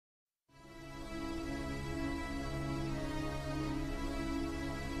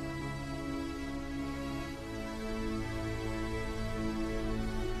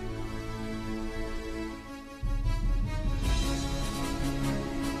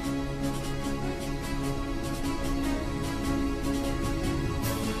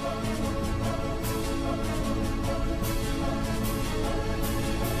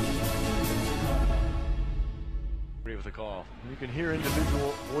can hear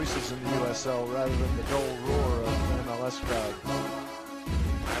individual voices in the USL rather than the dull roar of an MLS crowd.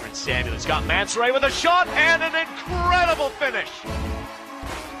 Byron Samuels got MANSARAY with a shot and an incredible finish.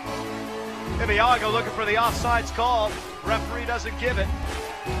 Ibiaga looking for the offsides call. Referee doesn't give it.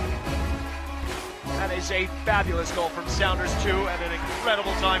 That is a fabulous goal from Sounders 2 and an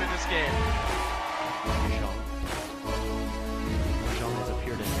incredible time in this game. Jean has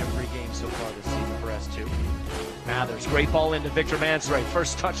appeared in every game so far this season for S2. Mathers, great ball into Victor MANSARAY.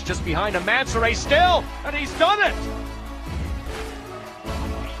 First touch just behind him. MANSARAY still, and he's done it!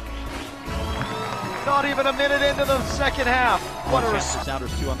 Not even a minute into the second half. What a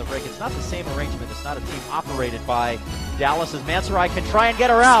Sounders 2 on the break. It's not the same arrangement. It's not a team operated by Dallas as MANSARAY can try and get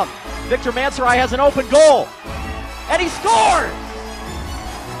around. Victor MANSARAY has an open goal. And he scores!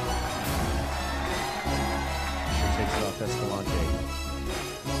 Sure takes it off Escalante.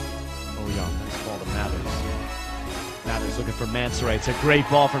 Oh, young. Nice ball to Mathers. Mathers looking for MANSARAY. It's a great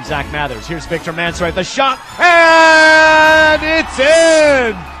ball from Zach Mathers. Here's Victor MANSARAY. The shot. And it's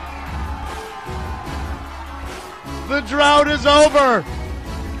in! The drought is over.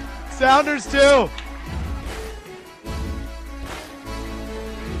 Sounders 2. Over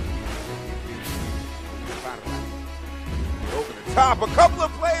the top, a couple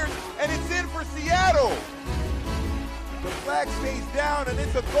of players, and it's in for Seattle. The flag stays down, and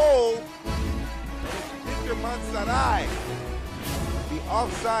it's a goal. Victor MANSARAY. The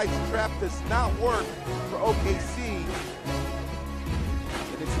offside trap does not work for OKC,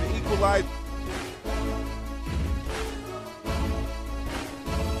 and it's an equalizer.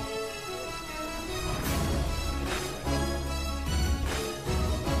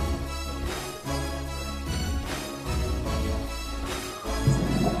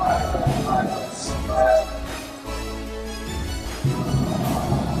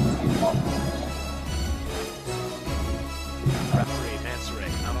 Referee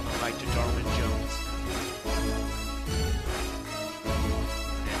MANSARAY out on the right to Darwin Jones.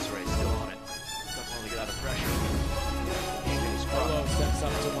 MANSARAY still on it. Doesn't really get out of pressure. Polo steps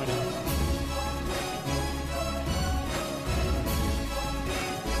up to win it.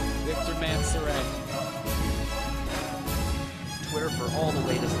 Victor MANSARAY. Twitter for all the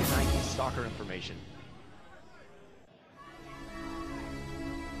latest Nike soccer information.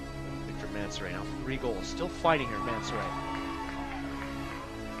 Victor MANSARAY now 3 goals. Still fighting here, MANSARAY.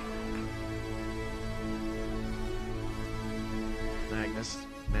 Magnus,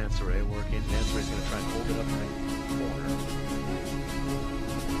 MANSARAY working. MANSARAY's going to try and hold it up in the corner.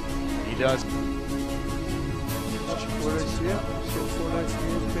 He does.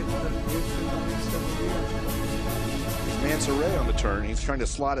 MANSARAY on the turn. He's trying to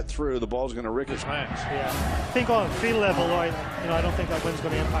slot it through. The ball's going to ricochet. Yeah, I think on field level, I don't think that wind's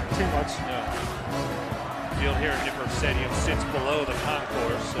going to impact too much. No. Field here at Nippert Stadium sits below the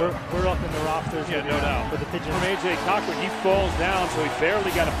concourse. So. We're up in the rafters. Yeah, no doubt. With the pigeons. From AJ Cochran, he falls down, so he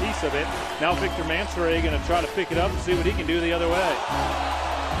barely got a piece of it. Now Victor MANSARAY going to try to pick it up and see what he can do the other way.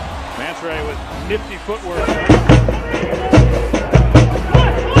 MANSARAY with nifty footwork.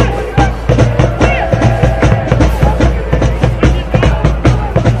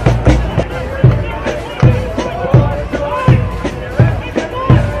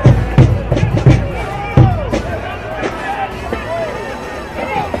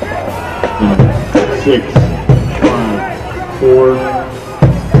 Six, 5, 4.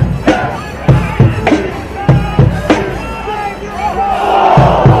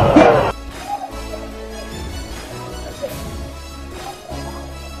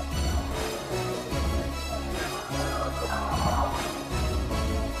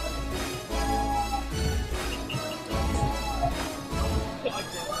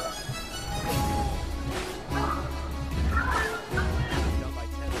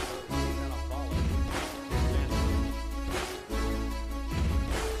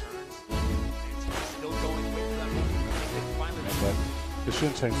 But it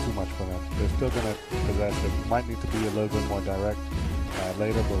shouldn't change too much for them. They're still going to possess it. Might need to be a little bit more direct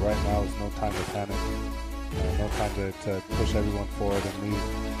later, but right now is no time to panic. No time to push everyone forward and leave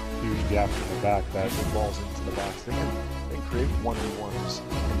huge gaps in the back. That the balls into the box. They can create 1v1s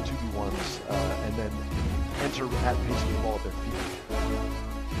and 2v1s and then enter at pace with the ball at their feet.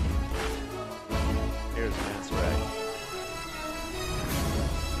 Here's MANSARAY.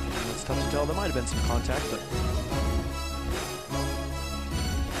 It's tough to tell. There might have been some contact, but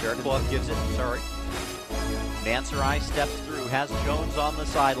Jared Club gives it, sorry. MANSARAY steps through, has Jones on the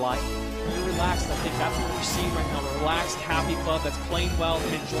sideline. Really relaxed, I think that's what we're seeing right now. A relaxed, happy club that's playing well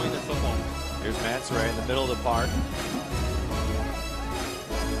and enjoying their football. Here's MANSARAY in the middle of the park.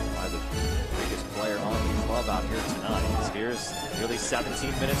 By the biggest player on the club. about here tonight. Here's nearly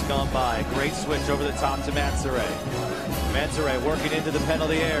 17 minutes gone by. Great switch over the top to MANSARAY. MANSARAY working into the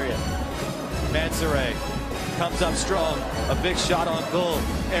penalty area. MANSARAY comes up strong. A big shot on goal.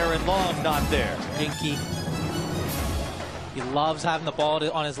 Aaron Long not there. Dinky. He loves having the ball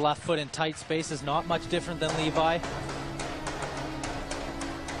on his left foot in tight spaces. Not much different than Levi.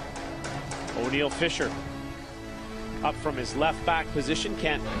 O'Neal Fisher up from his left back position.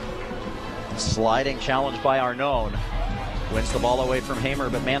 Can't. Sliding challenge by Arnone. Wins the ball away from Hamer,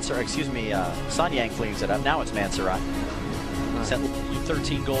 but Sanyang cleans it up. Now it's MANSARAY.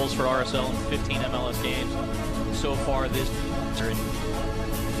 13 goals for RSL in 15 MLS games so far this year.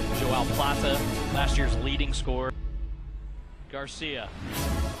 Joao Plata, last year's leading scorer. Garcia,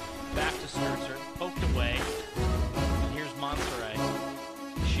 back to Sturzer, poked away. And here's MANSARAY,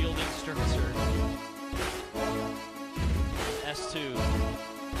 shielding Sturzer. S2.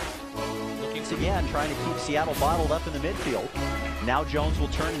 Looking again, trying to keep Seattle bottled up in the midfield. Now Jones will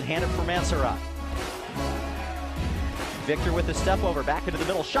turn and hand it for MANSARAY. Victor with the step over, back into the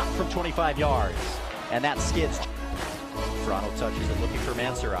middle, shot from 25 yards. And that skids. Toronto touches it, looking for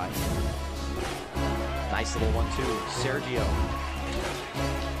MANSARAY. Nice little 1-2, Sergio.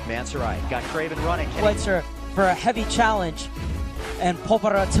 MANSARAY got Craven running. Schweitzer for a heavy challenge. And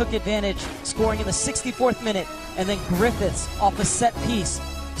Popara took advantage, scoring in the 64th minute. And then Griffiths, off a set piece,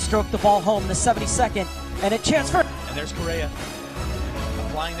 stroked the ball home in the 72nd. And a chance for... And there's Correa,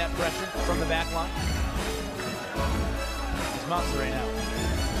 applying that pressure from the back line. It's MANSARAY now.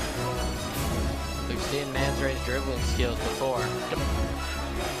 We've seen MANSARAY's dribbling skills before.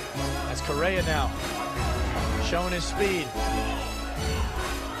 That's Correa now, showing his speed.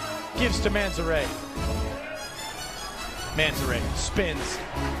 Gives to MANSARAY. MANSARAY spins,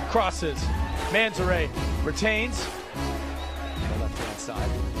 crosses. MANSARAY retains. The left-hand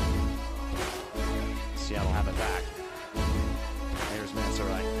side. Seattle have it back. There's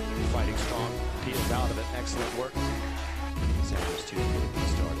MANSARAY, fighting strong, peels out of it. Excellent work. Sounders 2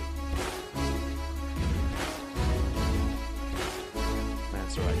 started.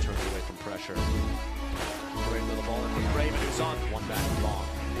 MANSARAY turns away from pressure. Craven with the ball in for Craven, who's on one back long.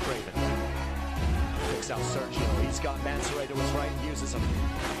 Craven picks out Sergio. He's got MANSARAY to his right and uses him.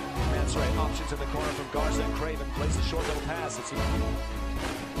 MANSARAY options in the corner from Garza, and Craven plays the short little pass. Again,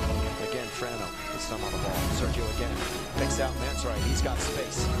 Frano is some on the ball. Sergio again picks out MANSARAY. He's got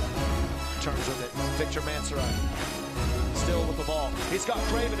space. Turns with it. Victor MANSARAY still with the ball. He's got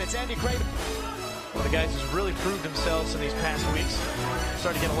Craven. It's Andy Craven. One of the guys who's really proved themselves in these past weeks.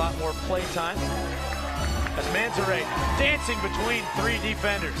 Starting to get a lot more play time. As MANSARAY dancing between 3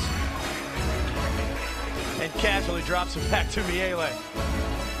 defenders. And casually drops it back to Miele.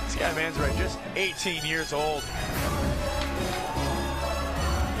 This guy MANSARAY, just 18 years old.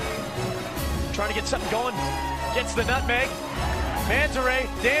 Trying to get something going. Gets the nutmeg. MANSARAY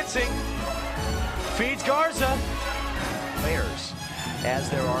dancing. Feeds Garza. Players, as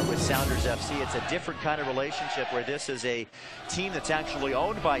there are with Sounders FC, it's a different kind of relationship where this is a team that's actually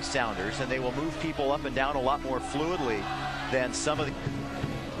owned by Sounders, and they will move people up and down a lot more fluidly than some of the...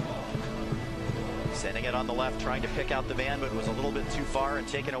 Sending it on the left, trying to pick out the man, but it was a little bit too far and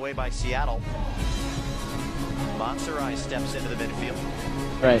taken away by Seattle. MANSARAY steps into the midfield.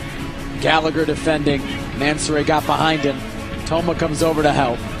 Right. Gallagher defending. MANSARAY got behind him. Toma comes over to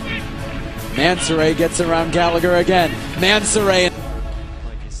help. MANSARAY gets around Gallagher again. MANSARAY.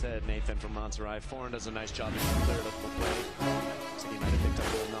 Like you said, Nathan from MANSARAY. Foreign does a nice job to clear it up the play. Looks like he might have picked up a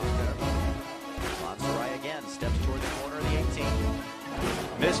little knock there. MANSARAY again steps toward the corner of the 18.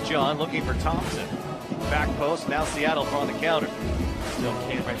 Missed John, looking for Thompson. Back post, now Seattle on the counter. Still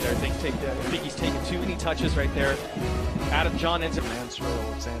can't right there. I think he's taken too many touches right there. Adam John ends up. MANSARAY,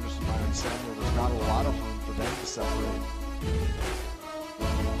 Alexander's, and Byron Samuel. There's not a lot of room for them to separate.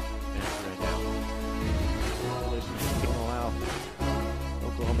 MANSARAY down. Don't allow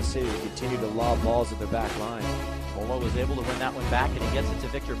Oklahoma City to continue to lob balls at their back line. Polo was able to win that one back, and he gets it to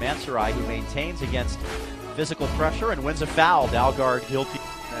Victor MANSARAY, who maintains against physical pressure and wins a foul. Dalgard guilty.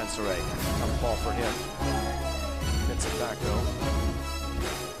 MANSARAY, tough ball for him. Gets it back though.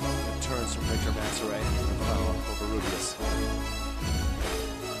 It turns from Victor MANSARAY. Foul over Rubius.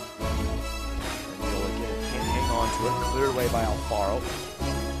 And Neal again can't hang on to it. Cleared away by Alfaro.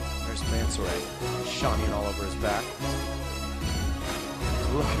 There's MANSARAY. Shining all over his back.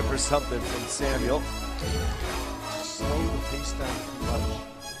 Looking for something from Samuel. Slow the pace down too much.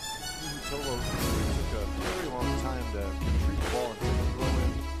 Tolo took a very long time to retrieve the ball and take a throw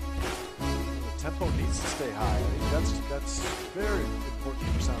in. The tempo needs to stay high. I think that's very important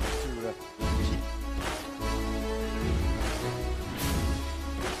for Sounders too.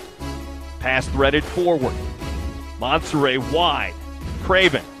 Pass threaded forward. MANSARAY wide.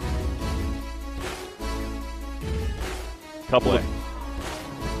 Craven. Couple of.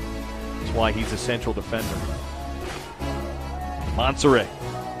 That's why he's a central defender. MANSARAY.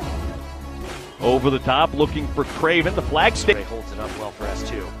 Over the top, looking for Craven. The flag stick. Holds it up well for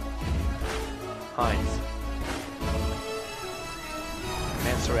S2. Hines.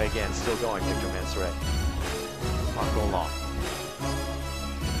 MANSARAY again, still going, Victor MANSARAY. Marco long.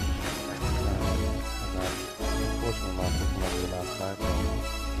 Unfortunately, not for Columbia last night.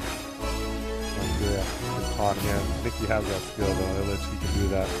 Nigeria is on here. Nicky has that skill, though. He'll let you can do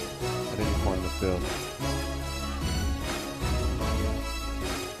that at any point in the field.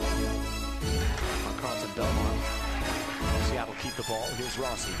 On Carlton Belmont. Seattle keep the ball. Here's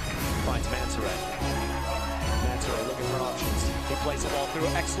Rossi. Finds MANSARAY. MANSARAY looking for options. He plays the ball through.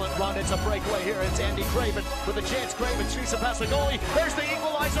 Excellent run. It's a breakaway here. It's Andy Craven with a chance. Craven shoots it past the goalie. There's the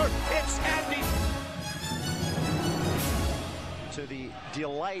equalizer. It's Andy. To the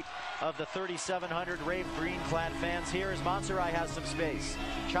delight of the 3,700 Rave Green clad fans here as MANSARAY has some space.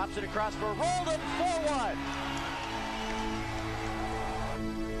 Chops it across for a roll and forward.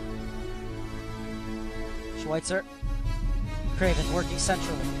 Schweitzer. Craven working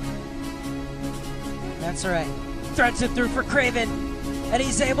centrally. MANSARAY threads it through for Craven, and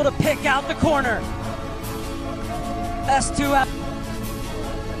he's able to pick out the corner. S2 out.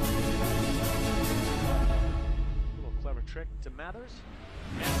 Little clever trick to Mathers.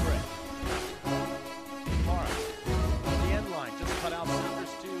 MANSARAY. Mara. On the end line, just cut out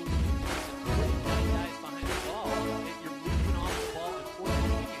Sounders to 9 guys behind the ball. If you're moving off the ball before the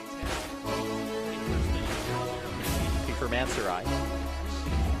teammates For MANSARAY.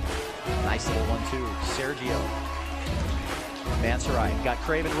 Nice little 1-2. Sergio. MANSARAY got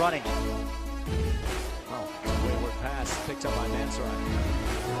Craven running. Oh, wayward pass picked up by MANSARAY.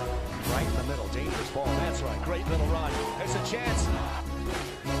 Right in the middle, dangerous ball. MANSARAY, great little run. There's a chance.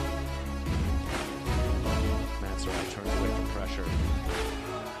 MANSARAY turns away from pressure.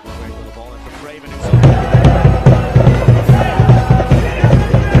 Great little ball in for Craven.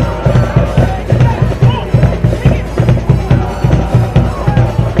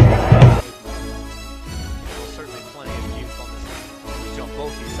 Certainly plenty of youth on this. On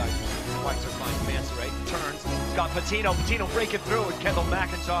both these sides. Schweitzer finds MANSARAY, turns. Got Patino breaking through, and Kendall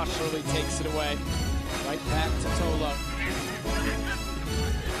McIntosh Shirley takes it away. Right back to Tolo.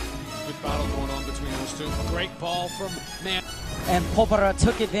 Good battle going on between those two. Great ball from Man. And Popara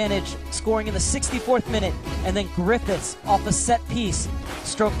took advantage, scoring in the 64th minute, and then Griffiths off a set piece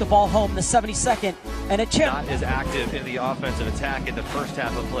stroked the ball home in the 72nd, and a chance. Not as active in the offensive attack in the first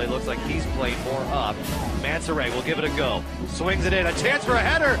half of play. Looks like he's played more up. MANSARAY will give it a go. Swings it in. A chance for a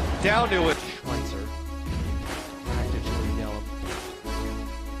header. Down to it. Schweitzer.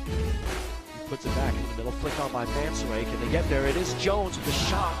 Puts it back in the middle. Flick on by MANSARAY. Can they get there? It is Jones with the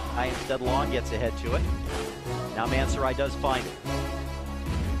shot. Instead, Long gets ahead to it. Now MANSARAY does find it.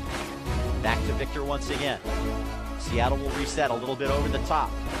 Back to Victor once again. Seattle will reset a little bit over the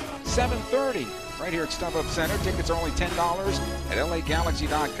top. 7:30 right here at StubHub Center. Tickets are only $10 at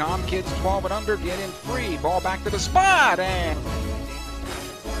LAGalaxy.com. Kids 12 and under get in free. Ball back to the spot and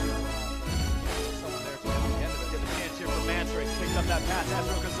MANSARAY picked up that pass.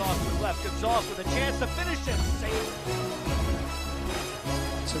 Ezra Gonzalez to the left. Gonzalez with a chance to finish it. Save.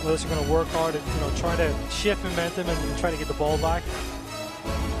 So those are going to work hard at trying to shift momentum and try to get the ball back,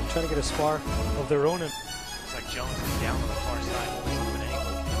 trying to get a spark of their own. Looks like Jones is down on the far side, holding up an ankle.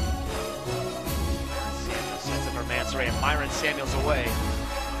 Samuels sends it for MANSARAY, and Myron Samuels away.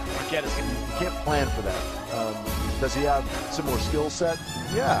 Marquette is going to. You can't plan for that. Does he have some more skill set?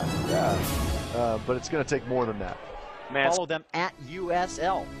 Yeah. But it's going to take more than that. Follow them at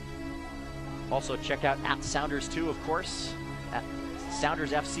USL. Also check out at Sounders 2, of course. At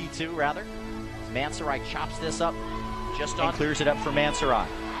Sounders FC 2, rather. MANSARAY chops this up just on. Clears it up for MANSARAY.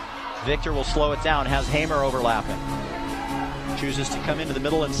 Victor will slow it down. Has Hamer overlapping. Chooses to come into the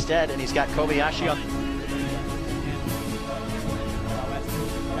middle instead, and he's got Kobayashi on.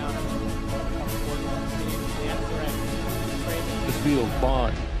 The field,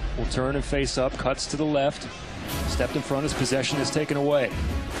 Bond will turn and face up, cuts to the left, stepped in front, his possession is taken away.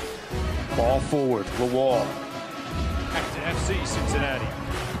 Ball forward, Lawal. Back to FC Cincinnati.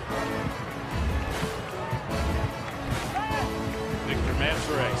 Victor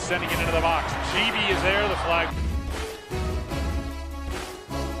MANSARAY sending it into the box. GB is there, the flag.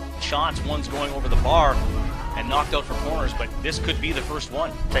 Shots, one's going over the bar and knocked out for corners, but this could be the first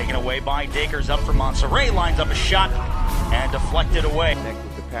one. Taken away by Dakers, up for MANSARAY, lines up a shot and deflected away. Connect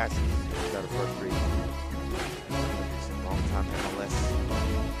with the passes. He's got a first read. He's a long-time MLS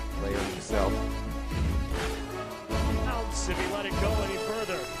player himself. if he let it go any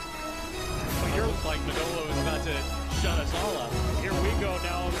further. But you're like Manolo is about to shut us all up. Here we go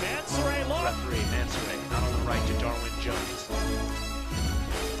now. MANSARAY low. Referee MANSARAY out on the right to Darwin Jones.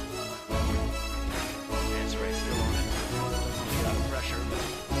 MANSARAY still on it. He's got pressure, but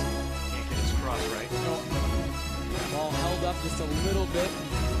can't get his cross right. Ball held up just a little bit.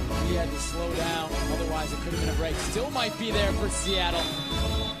 He had to slow down. Otherwise, it could have been a break. Still might be there for Seattle.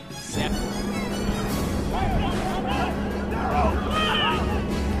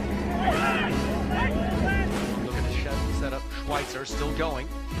 Look at the setup. Schweitzer still going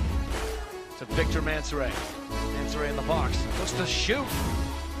to Victor MANSARAY. MANSARAY in the box. Looks to shoot.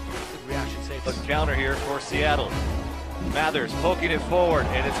 Good reaction save. A counter here for Seattle. Mathers poking it forward,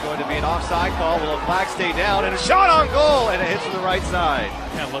 and it's going to be an offside call. Will a flag stay down? And a shot on goal, and it hits from the right side.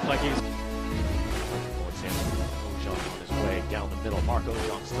 Kind of looked like he's Ojon on his way down the middle. Mark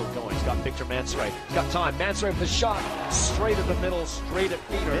Ojon still going. He's got Victor MANSARAY. He's got time. MANSARAY with the shot. Straight at the middle, straight at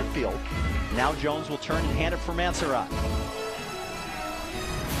Peter. Midfield. Now Jones will turn and hand it for MANSARAY.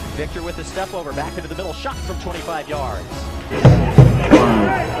 Victor with the step over, back into the middle, shot from 25 yards.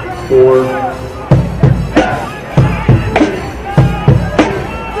 5, 4.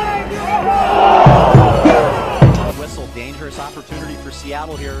 Dangerous opportunity for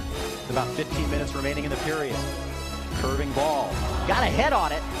Seattle here with about 15 minutes remaining in the period. Curving ball. Got a head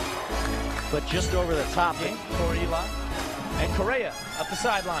on it, but just over the top. For Eli. And Correa up the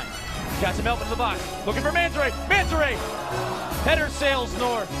sideline. Got some help in the box. Looking for MANSARAY. MANSARAY! Header sails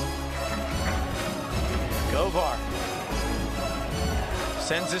north. Govar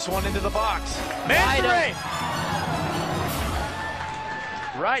sends this one into the box. MANSARAY!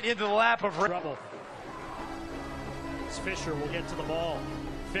 Right into the lap of trouble. Fisher will get to the ball.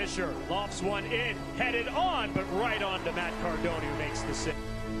 Fisher lofts one in, headed on, but right on to Matt Cardone, who makes the save.